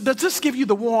 and she said, "Does this give you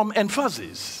the warm and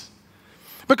fuzzies?"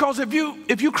 Because if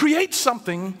you create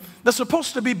something that's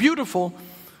supposed to be beautiful,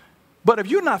 but if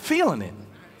you're not feeling it,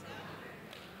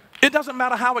 it doesn't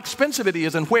matter how expensive it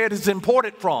is and where it is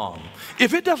imported from.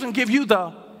 If it doesn't give you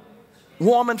the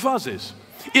warm and fuzzies,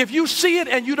 if you see it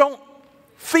and you don't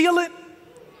feel it,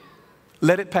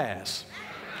 let it pass.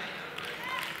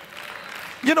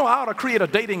 I ought to create a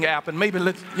dating app and maybe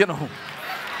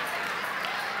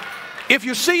if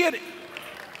you see it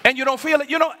and you don't feel it,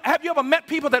 have you ever met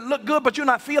people that look good but you're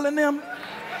not feeling them?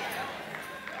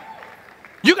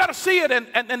 You got to see it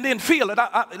and then feel it.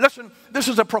 Listen, this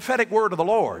is a prophetic word of the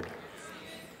Lord.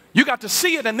 You got to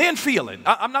see it and then feel it.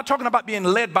 I'm not talking about being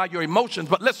led by your emotions,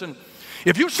 but listen,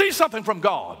 if you see something from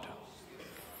God,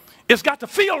 It's got to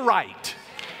feel right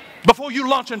before you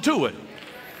launch into it.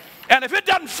 And if it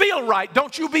doesn't feel right,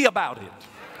 don't you be about it.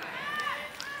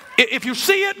 If you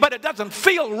see it, but it doesn't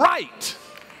feel right,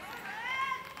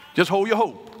 just hold your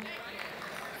hope.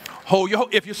 Hold your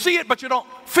hope. If you see it, but you don't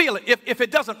feel it, if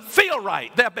it doesn't feel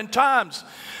right, there have been times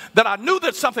that I knew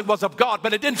that something was of God,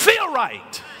 but it didn't feel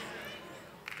right.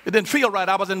 It didn't feel right.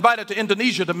 I was invited to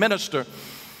Indonesia to minister,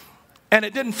 and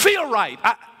it didn't feel right.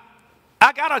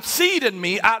 I got a seed in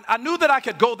me. I knew that I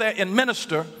could go there and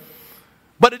minister,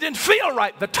 but it didn't feel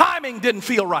right. The timing didn't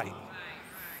feel right.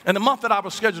 And the month that I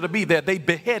was scheduled to be there, they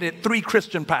beheaded 3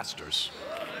 Christian pastors.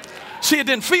 See, it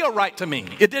didn't feel right to me.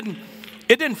 It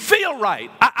didn't feel right.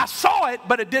 I saw it,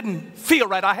 but it didn't feel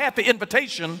right. I had the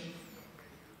invitation,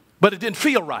 but it didn't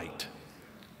feel right.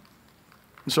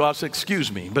 And so I said,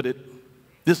 excuse me, but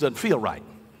this doesn't feel right.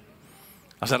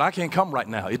 I said, I can't come right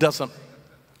now. It doesn't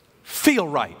feel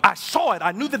right. I saw it.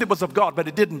 I knew that it was of God, but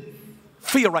it didn't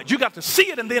feel right. You got to see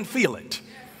it and then feel it.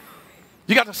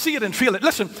 You got to see it and feel it.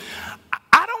 Listen,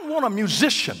 I don't want a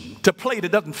musician to play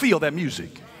that doesn't feel their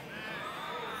music.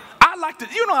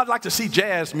 I'd like to see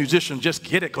jazz musicians just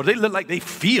get it because they look like they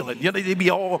feel it. You know, they be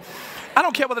all, I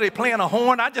don't care whether they're playing a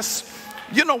horn. I just,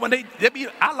 when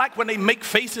I like when they make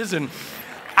faces, and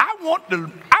I want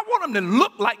them to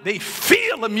look like they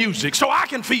feel the music so I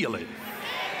can feel it.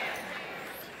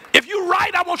 If you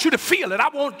write, I want you to feel it. I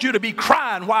want you to be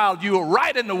crying while you're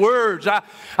writing the words. I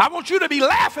want you to be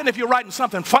laughing if you're writing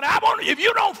something funny. If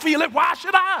you don't feel it, why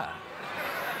should I?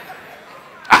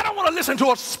 I don't want to listen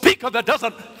to a speaker that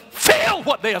doesn't feel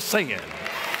what they're singing.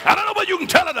 I don't know whether you can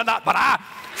tell it or not, but I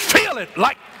feel it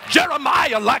like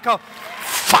Jeremiah, like a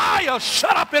fire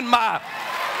shut up in my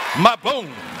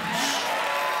bones.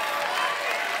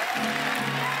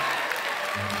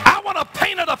 I want a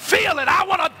painter to feel it. I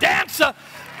want a dancer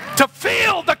to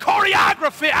feel the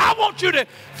choreography. I want you to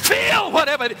feel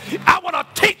whatever. I want a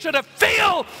teacher to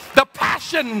feel the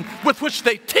passion with which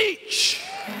they teach.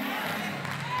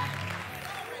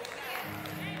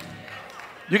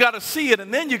 You got to see it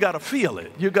and then you got to feel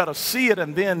it. You got to see it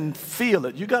and then feel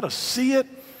it. You got to see it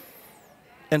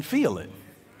and feel it.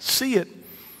 See it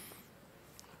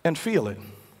and feel it.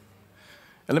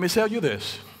 And let me tell you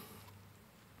this.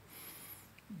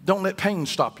 Don't let pain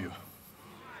stop you.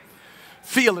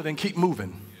 Feel it and keep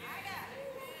moving.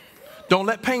 Don't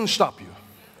let pain stop you.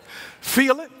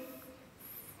 Feel it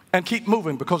and keep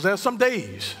moving, because there's some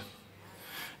days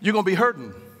you're going to be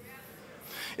hurting.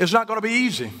 It's not going to be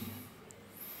easy.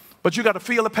 But you got to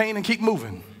feel the pain and keep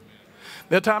moving.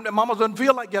 There are times that mama doesn't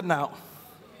feel like getting out,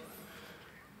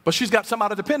 but she's got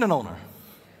somebody depending on her.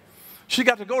 She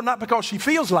got to go not because she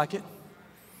feels like it.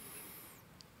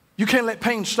 You can't let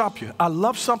pain stop you. I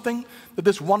love something that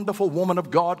this wonderful woman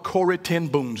of God, Corrie ten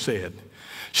Boom, said.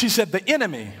 She said, the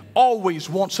enemy always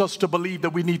wants us to believe that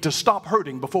we need to stop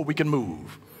hurting before we can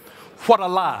move. What a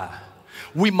lie.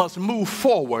 We must move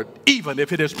forward even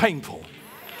if it is painful.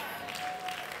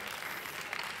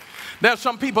 There are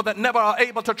some people that never are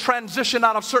able to transition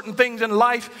out of certain things in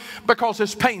life because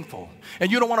it's painful.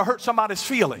 And you don't want to hurt somebody's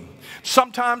feeling.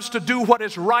 Sometimes to do what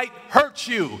is right hurts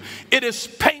you. It is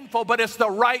painful, but it's the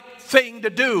right thing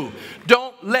to do.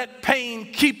 Don't let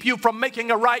pain keep you from making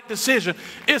a right decision.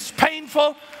 It's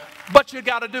painful, but you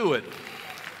got to do it.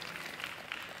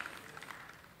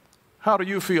 How do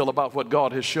you feel about what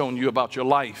God has shown you about your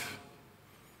life?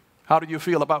 How do you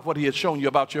feel about what he has shown you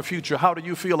about your future? How do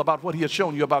you feel about what he has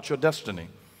shown you about your destiny?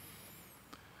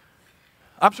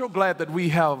 I'm so glad that we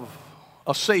have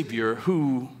a Savior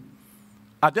who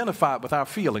identified with our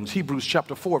feelings. Hebrews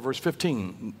chapter 4, verse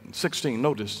 15, 16,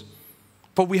 notice.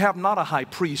 For we have not a high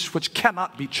priest which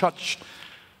cannot be touched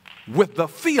with the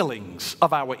feelings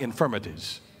of our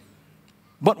infirmities,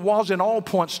 but was in all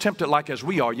points tempted like as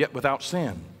we are, yet without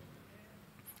sin.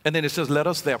 And then it says, let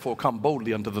us therefore come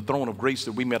boldly unto the throne of grace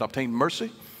that we may obtain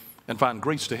mercy and find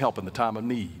grace to help in the time of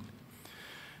need.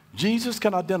 Jesus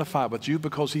can identify with you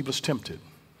because he was tempted.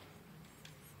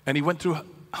 And he went through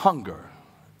hunger.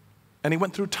 And he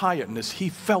went through tiredness. He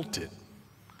felt it.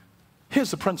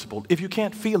 Here's the principle. If you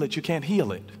can't feel it, you can't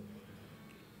heal it.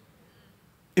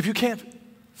 If you can't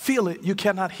feel it, you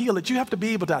cannot heal it. You have to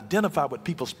be able to identify with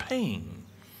people's pain.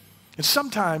 And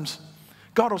sometimes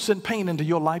God will send pain into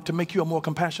your life to make you a more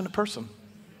compassionate person.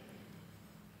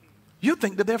 You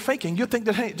think that they're faking. You think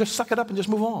that, hey, just suck it up and just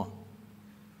move on.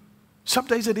 Some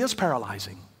days it is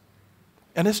paralyzing.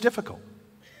 And it's difficult.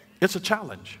 It's a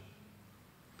challenge.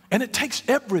 And it takes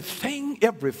everything,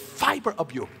 every fiber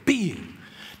of your being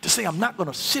to say, I'm not going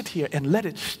to sit here and let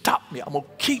it stop me. I'm going to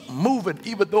keep moving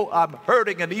even though I'm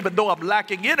hurting and even though I'm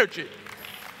lacking energy.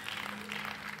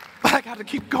 But I got to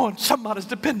keep going. Somebody's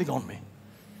depending on me.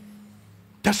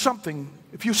 There's something,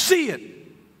 if you see it,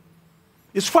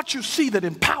 it's what you see that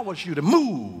empowers you to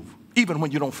move, even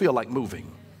when you don't feel like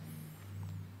moving.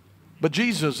 But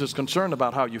Jesus is concerned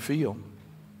about how you feel.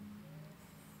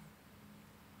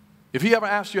 If he ever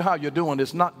asks you how you're doing,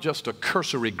 it's not just a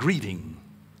cursory greeting.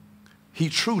 He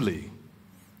truly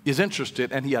is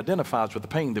interested, and he identifies with the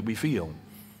pain that we feel.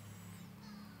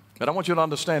 But I want you to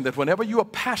understand that whenever you are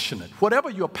passionate, whatever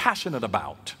you're passionate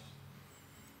about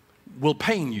will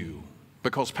pain you,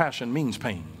 because passion means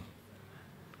pain.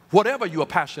 Whatever you are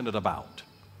passionate about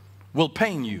will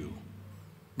pain you,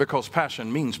 because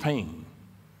passion means pain.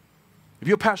 If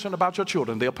you're passionate about your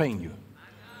children, they'll pain you.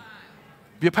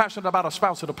 If you're passionate about a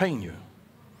spouse, it'll pain you.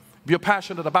 If you're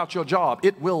passionate about your job,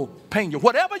 it will pain you.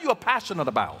 Whatever you're passionate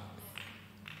about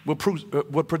will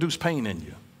produce pain in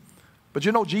you. But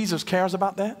you know Jesus cares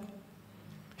about that?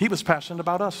 He was passionate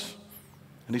about us,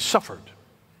 and he suffered.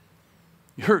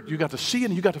 You hurt, you got to see it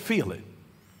and you got to feel it.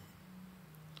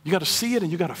 You got to see it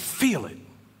and you got to feel it.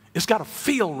 It's got to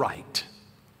feel right.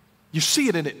 You see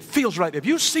it and it feels right. If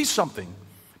you see something,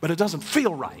 but it doesn't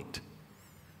feel right,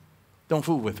 don't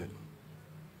fool with it.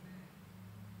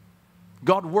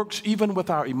 God works even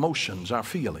with our emotions, our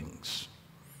feelings.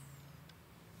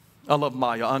 I love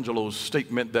Maya Angelou's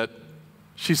statement that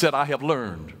she said, I have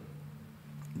learned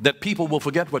that people will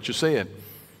forget what you said.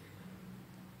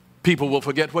 People will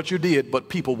forget what you did, but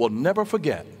people will never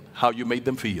forget how you made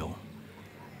them feel.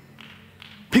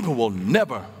 People will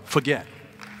never forget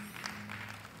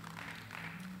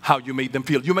how you made them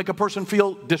feel. You make a person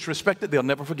feel disrespected, they'll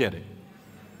never forget it.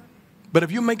 But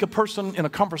if you make a person in a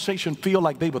conversation feel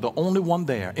like they were the only one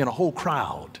there in a whole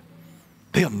crowd,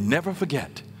 they'll never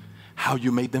forget how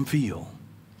you made them feel.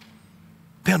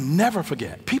 They'll never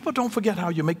forget. People don't forget how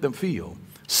you make them feel.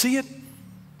 See it,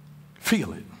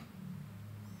 feel it.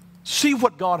 See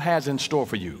what God has in store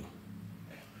for you.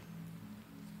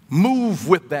 Move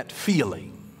with that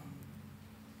feeling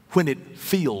when it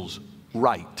feels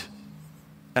right.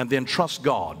 And then trust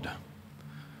God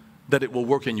that it will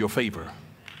work in your favor.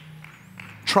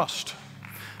 Trust.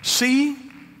 See,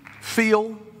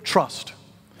 feel, trust.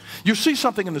 You see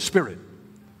something in the spirit.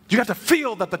 You got to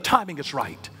feel that the timing is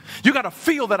right. You got to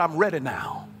feel that I'm ready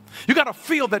now. You got to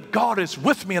feel that God is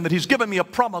with me and that he's given me a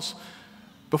promise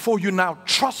before you now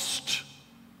trust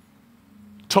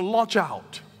to launch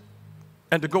out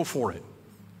and to go for it.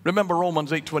 Remember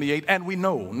Romans 8:28, and we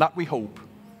know, not we hope,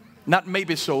 not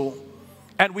maybe so,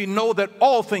 and we know that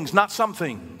all things, not some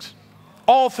things,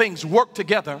 all things work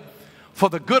together for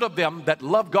the good of them that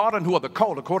love God and who are the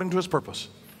called according to his purpose.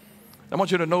 I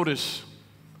want you to notice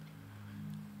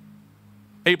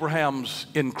Abraham's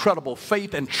incredible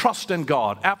faith and trust in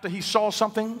God. After he saw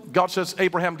something, God says,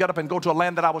 Abraham, get up and go to a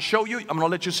land that I will show you. I'm going to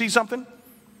let you see something.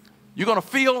 You're going to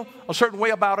feel a certain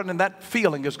way about it, and that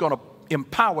feeling is going to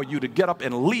empower you to get up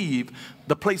and leave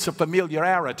the place of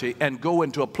familiarity and go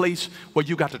into a place where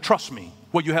you got to trust me,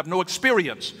 where you have no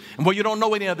experience and where you don't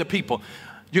know any other people.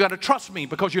 You got to trust me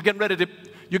because you're getting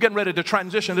ready to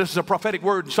transition. This is a prophetic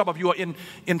word. Some of you are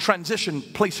in transition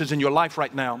places in your life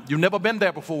right now. You've never been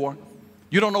there before.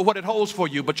 You don't know what it holds for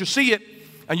you, but you see it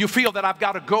and you feel that I've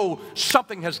got to go.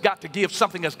 Something has got to give.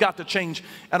 Something has got to change.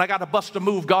 And I got to bust a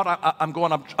move. God,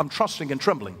 I'm trusting and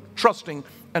trembling. Trusting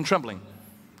and trembling.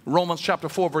 Romans chapter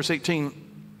 4, verse 18.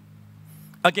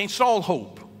 Against all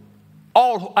hope.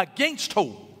 Against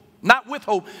hope. Not with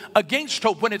hope. Against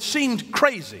hope. When it seemed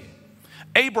crazy,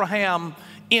 Abraham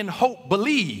in hope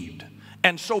believed,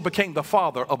 and so became the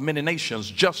father of many nations,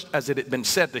 just as it had been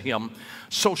said to him,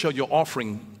 so shall your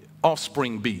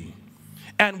offspring be.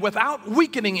 And without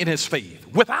weakening in his faith,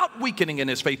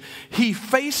 he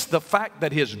faced the fact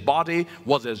that his body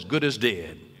was as good as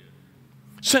dead,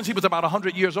 since he was about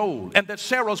 100 years old, and that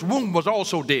Sarah's womb was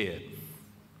also dead.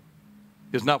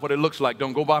 It's not what it looks like.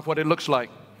 Don't go by what it looks like.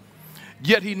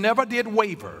 Yet he never did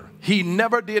waver. He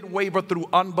never did waver through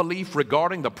unbelief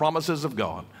regarding the promises of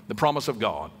God, the promise of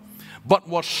God, but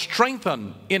was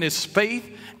strengthened in his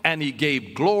faith, and he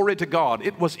gave glory to God.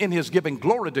 It was in his giving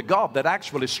glory to God that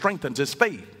actually strengthens his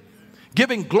faith.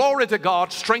 Giving glory to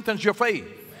God strengthens your faith.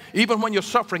 Even when you're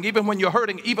suffering, even when you're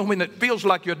hurting, even when it feels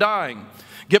like you're dying,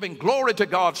 giving glory to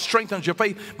God strengthens your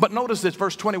faith. But notice this,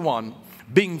 verse 21,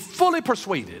 being fully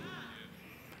persuaded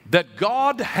that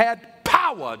God had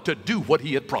power to do what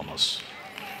he had promised.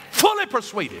 Fully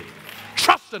persuaded.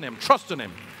 Trust in him, trust in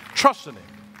him, trust in him.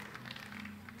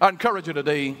 I encourage you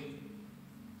today,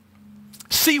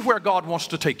 see where God wants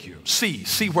to take you.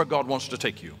 See where God wants to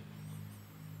take you.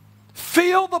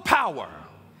 Feel the power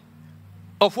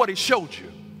of what he showed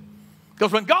you.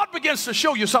 Because when God begins to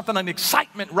show you something, an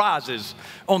excitement rises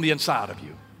on the inside of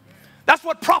you. That's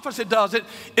what prophecy does.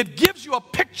 It gives you a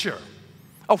picture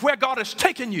of where God has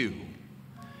taken you.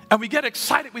 And we get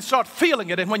excited, we start feeling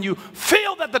it. And when you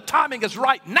feel that the timing is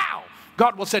right now,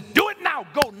 God will say, do it now,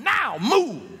 go now,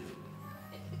 move.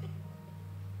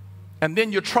 And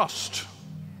then you trust.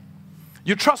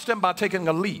 You trust Him by taking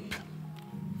a leap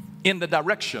in the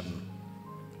direction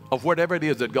of whatever it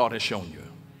is that God has shown you.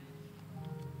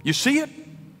 You see it,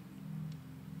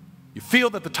 you feel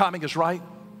that the timing is right,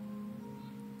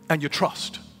 and you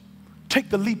trust. Take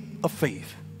the leap of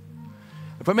faith.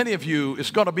 And for many of you, it's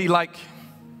going to be like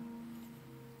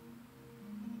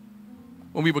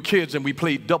when we were kids and we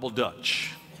played double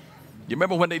dutch. You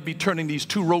remember when they'd be turning these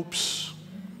two ropes?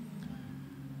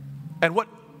 And what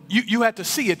you had to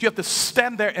see it. You have to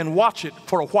stand there and watch it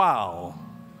for a while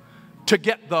to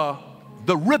get the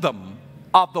rhythm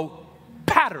of the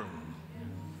pattern.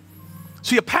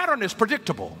 See, a pattern is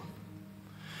predictable.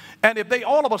 And if they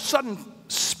all of a sudden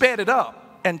sped it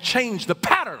up and changed the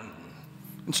pattern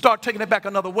and start taking it back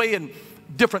another way in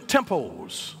different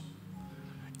tempos,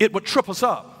 it would trip us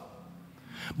up.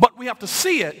 But we have to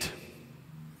see it,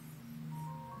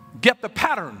 get the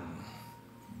pattern,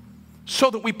 so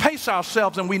that we pace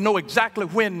ourselves and we know exactly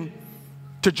when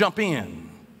to jump in.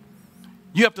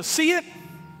 You have to see it,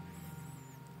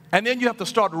 and then you have to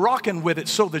start rocking with it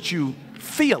so that you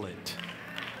feel it.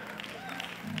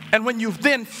 And when you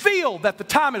then feel that the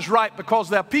time is right, because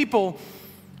there are people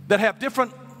that have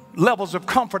different levels of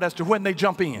comfort as to when they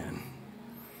jump in.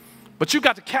 But you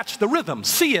got to catch the rhythm,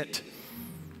 see it,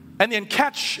 and then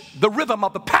catch the rhythm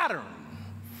of the pattern,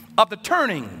 of the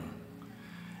turning.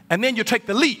 And then you take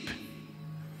the leap.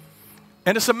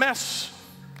 And it's a mess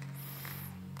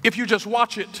if you just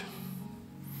watch it,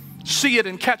 see it,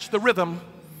 and catch the rhythm,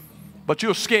 but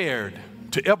you're scared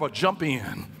to ever jump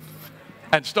in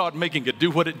and start making it do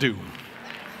what it do.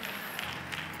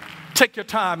 Take your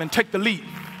time and take the leap.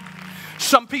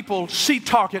 Some people see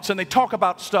targets and they talk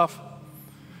about stuff,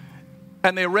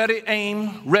 and they're ready,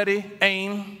 aim, ready,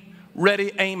 aim,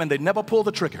 ready, aim, and they never pull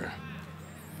the trigger.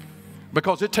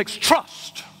 Because it takes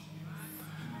trust.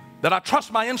 That I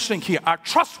trust my instinct here. I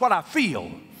trust what I feel.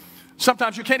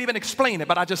 Sometimes you can't even explain it,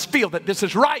 but I just feel that this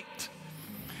is right.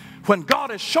 When God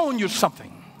has shown you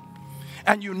something,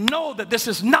 and you know that this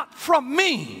is not from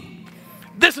me,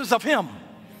 this is of Him,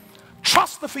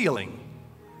 trust the feeling.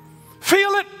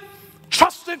 Feel it,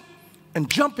 trust it, and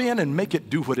jump in and make it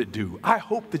do what it do. I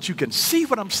hope that you can see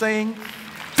what I'm saying,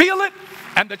 feel it,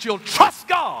 and that you'll trust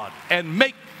God and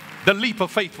make the leap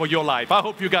of faith for your life. I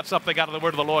hope you got something out of the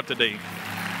word of the Lord today.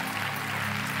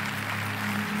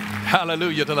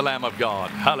 Hallelujah to the Lamb of God.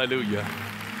 Hallelujah.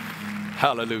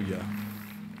 Hallelujah.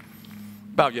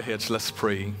 Bow your heads, let's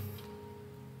pray.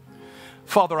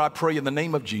 Father, I pray in the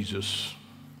name of Jesus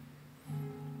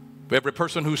for every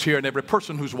person who's here and every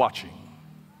person who's watching,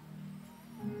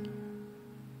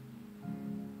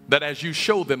 that as you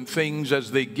show them things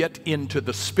as they get into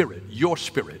the Spirit, your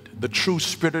Spirit, the true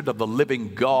Spirit of the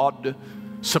living God,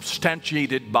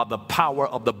 substantiated by the power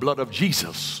of the blood of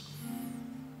Jesus,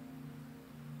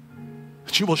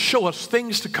 that you will show us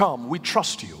things to come. We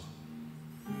trust you.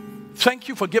 Thank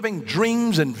you for giving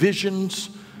dreams and visions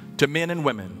to men and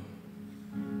women.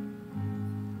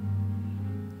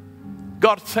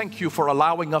 God, thank you for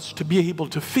allowing us to be able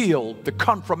to feel the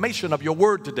confirmation of your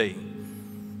word today.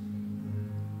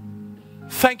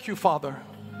 Thank you, Father,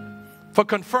 for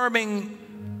confirming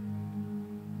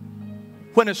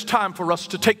when it's time for us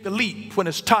to take the leap, when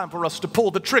it's time for us to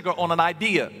pull the trigger on an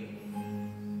idea.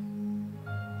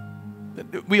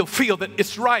 We'll feel that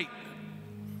it's right.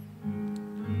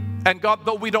 And God,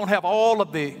 though we don't have all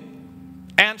of the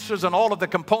answers and all of the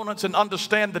components and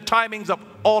understand the timings of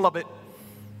all of it,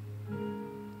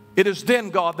 it is then,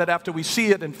 God, that after we see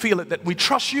it and feel it, that we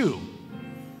trust you.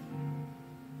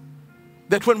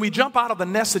 That when we jump out of the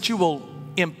nest, that you will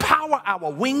empower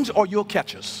our wings or you'll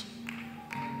catch us.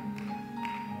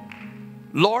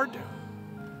 Lord,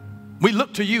 we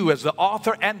look to you as the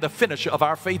author and the finisher of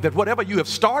our faith, that whatever you have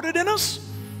started in us,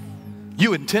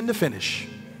 you intend to finish.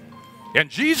 And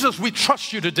Jesus, we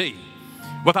trust you today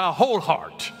with our whole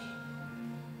heart.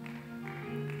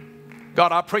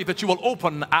 God, I pray that you will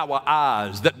open our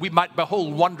eyes that we might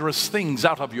behold wondrous things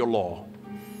out of your law.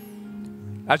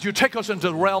 As you take us into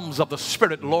the realms of the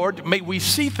Spirit, Lord, may we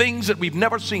see things that we've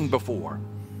never seen before.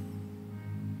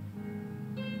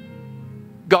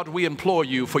 God, we implore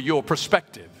you for your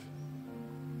perspective.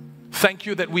 Thank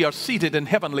you that we are seated in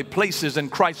heavenly places in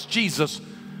Christ Jesus,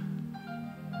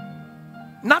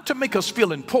 not to make us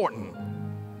feel important,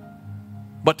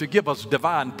 but to give us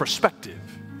divine perspective.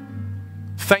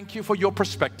 Thank you for your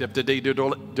perspective today, dear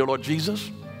Lord Jesus.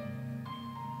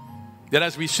 that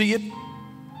as we see it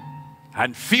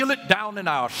and feel it down in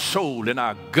our soul, in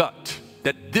our gut,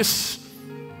 that this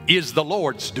is the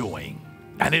Lord's doing,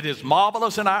 and it is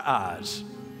marvelous in our eyes.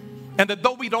 And that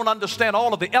though we don't understand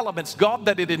all of the elements, God,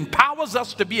 that it empowers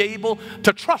us to be able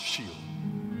to trust you.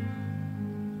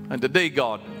 And today,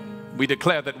 God, we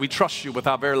declare that we trust you with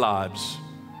our very lives.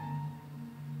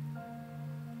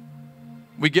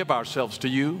 We give ourselves to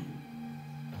you.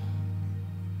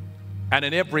 And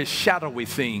in every shadowy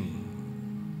thing,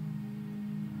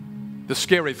 the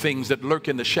scary things that lurk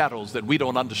in the shadows that we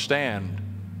don't understand,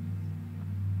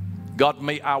 God,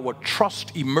 may our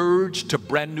trust emerge to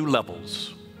brand new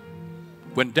levels.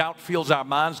 When doubt fills our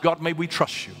minds, God, may we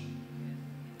trust you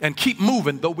and keep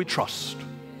moving though we trust.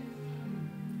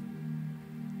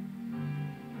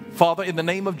 Father, in the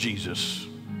name of Jesus,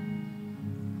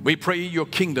 we pray your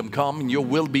kingdom come and your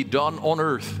will be done on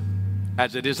earth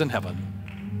as it is in heaven.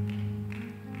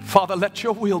 Father, let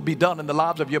your will be done in the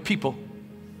lives of your people.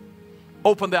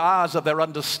 Open the eyes of their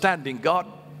understanding, God.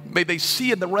 May they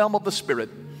see in the realm of the Spirit,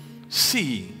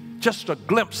 see just a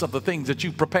glimpse of the things that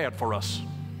you've prepared for us.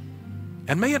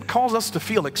 And may it cause us to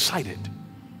feel excited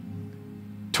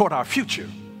toward our future,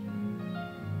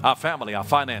 our family, our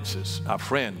finances, our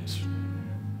friends.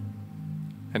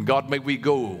 And God, may we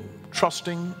go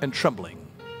trusting and trembling,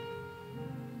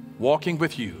 walking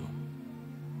with you,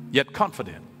 yet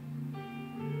confident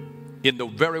in the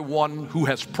very one who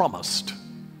has promised.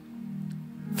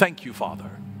 Thank you, Father,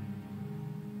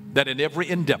 that in every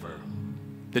endeavor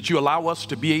that you allow us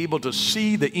to be able to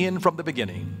see the end from the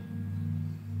beginning,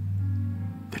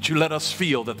 that you let us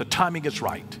feel that the timing is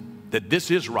right, that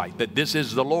this is right, that this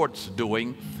is the Lord's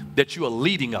doing, that you are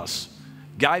leading us,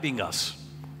 guiding us,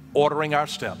 ordering our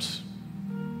steps.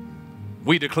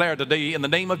 We declare today in the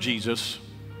name of Jesus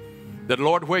that,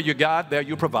 Lord, where you guide, there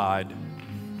you provide.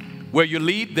 Where you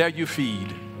lead, there you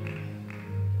feed.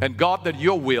 And God, that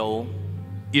your will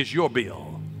is your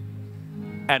bill.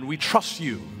 And we trust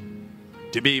you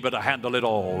to be able to handle it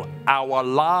all. Our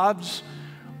lives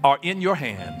are in your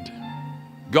hand.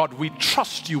 God, we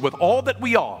trust you with all that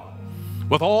we are,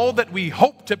 with all that we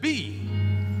hope to be.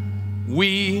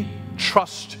 We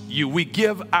trust you. We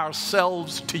give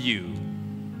ourselves to you.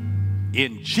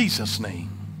 In Jesus' name,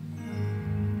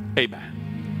 amen.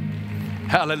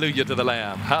 Hallelujah to the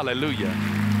Lamb. Hallelujah.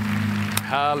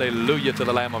 Hallelujah to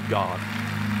the Lamb of God.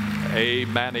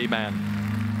 Amen,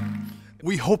 amen.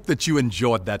 We hope that you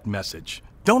enjoyed that message.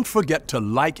 Don't forget to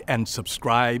like and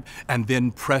subscribe and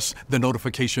then press the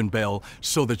notification bell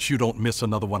so that you don't miss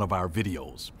another one of our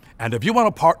videos. And if you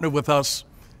want to partner with us,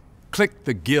 click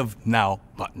the Give Now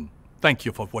button. Thank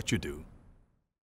you for what you do.